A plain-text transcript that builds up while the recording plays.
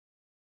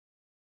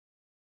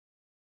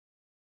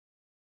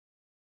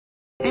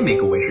Hey,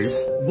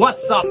 Make-A-Wishers.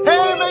 What's up?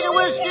 Hey,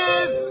 Make-A-Wish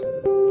kids!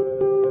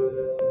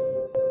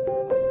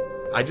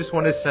 I just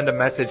want to send a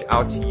message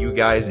out to you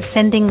guys.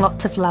 Sending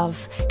lots of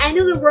love. I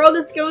know the world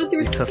is going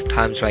through tough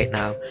times right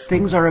now.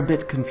 Things are a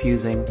bit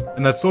confusing.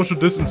 And that social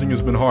distancing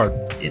has been hard.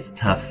 It's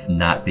tough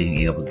not being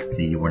able to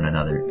see one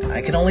another.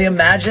 I can only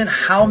imagine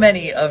how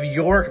many of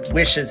your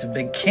wishes have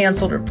been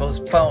canceled or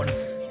postponed.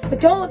 But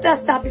don't let that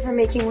stop you from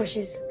making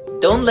wishes.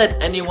 Don't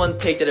let anyone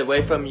take that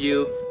away from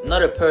you.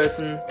 Not a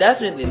person,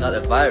 definitely not a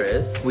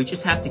virus. We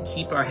just have to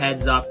keep our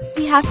heads up.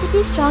 We have to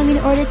be strong in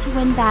order to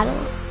win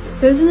battles.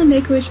 Those in the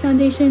Make-A-Wish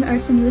Foundation are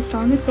some of the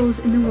strongest souls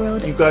in the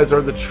world. You guys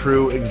are the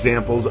true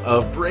examples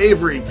of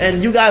bravery.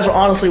 And you guys are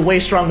honestly way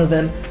stronger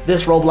than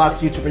this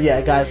Roblox YouTuber.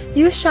 Yeah, guys.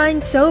 You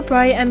shine so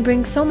bright and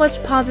bring so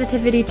much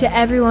positivity to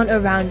everyone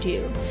around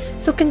you.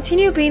 So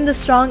continue being the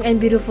strong and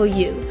beautiful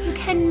you. You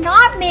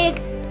cannot make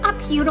a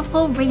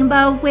beautiful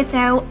rainbow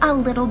without a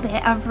little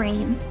bit of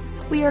rain.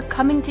 We are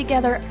coming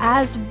together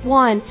as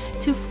one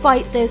to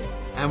fight this.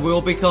 And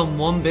we'll become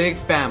one big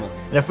family.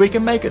 And if we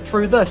can make it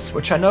through this,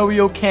 which I know we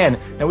all can,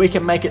 then we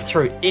can make it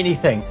through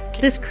anything.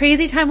 This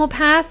crazy time will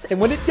pass. And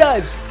when it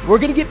does, we're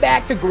gonna get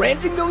back to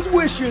granting those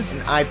wishes.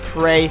 And I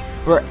pray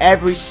for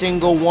every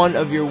single one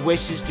of your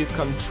wishes to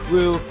come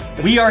true.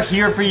 We are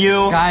here for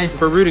you. Guys,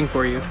 we're rooting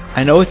for you.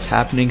 I know what's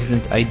happening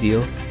isn't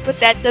ideal, but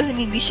that doesn't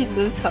mean we should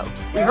lose hope.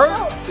 We heard?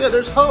 Yeah,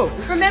 there's hope.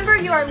 Remember,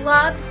 you are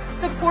loved,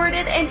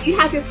 supported, and you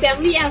have your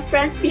family and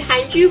friends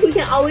behind you who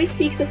can always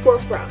seek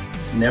support from.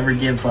 Never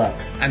give up.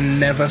 And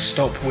never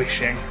stop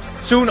wishing.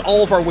 Soon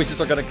all of our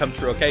wishes are gonna come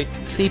true, okay?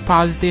 Stay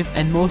positive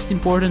and most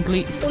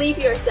importantly, believe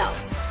yourself.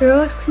 The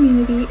Roblox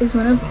community is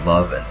one of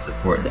love and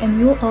support. And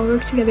we will all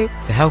work together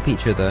to help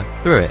each other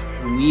through it.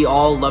 We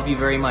all love you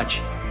very much.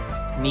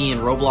 Me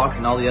and Roblox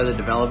and all the other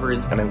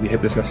developers. And we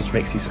hope this message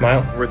makes you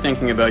smile. We're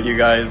thinking about you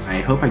guys.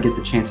 I hope I get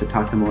the chance to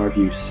talk to more of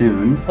you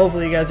soon.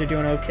 Hopefully you guys are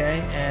doing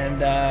okay and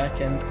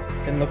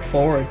can look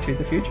forward to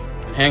the future.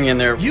 Hang in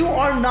there. You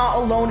are not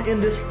alone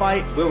in this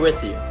fight. We're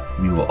with you.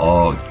 We will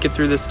all get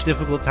through this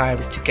difficult time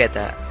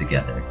together.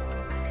 Together.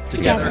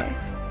 Together.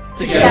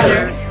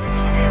 Together.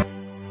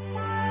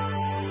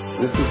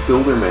 This is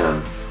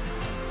Builderman.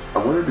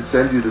 I wanted to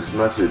send you this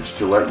message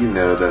to let you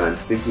know that I'm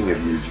thinking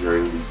of you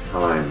during these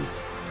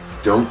times.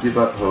 Don't give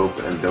up hope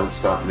and don't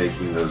stop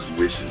making those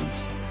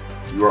wishes.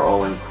 You are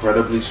all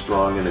incredibly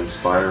strong and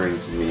inspiring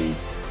to me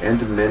and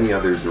to many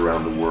others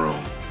around the world.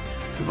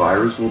 The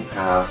virus will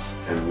pass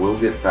and we'll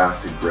get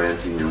back to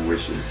granting your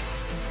wishes.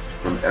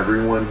 From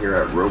everyone here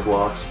at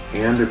Roblox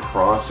and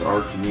across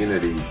our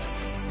community,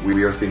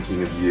 we are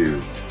thinking of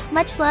you.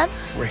 Much love.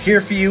 We're here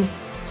for you,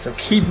 so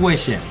keep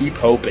wishing. Keep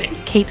hoping.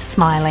 Keep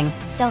smiling.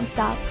 Don't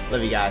stop.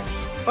 Love you guys.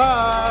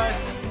 Bye!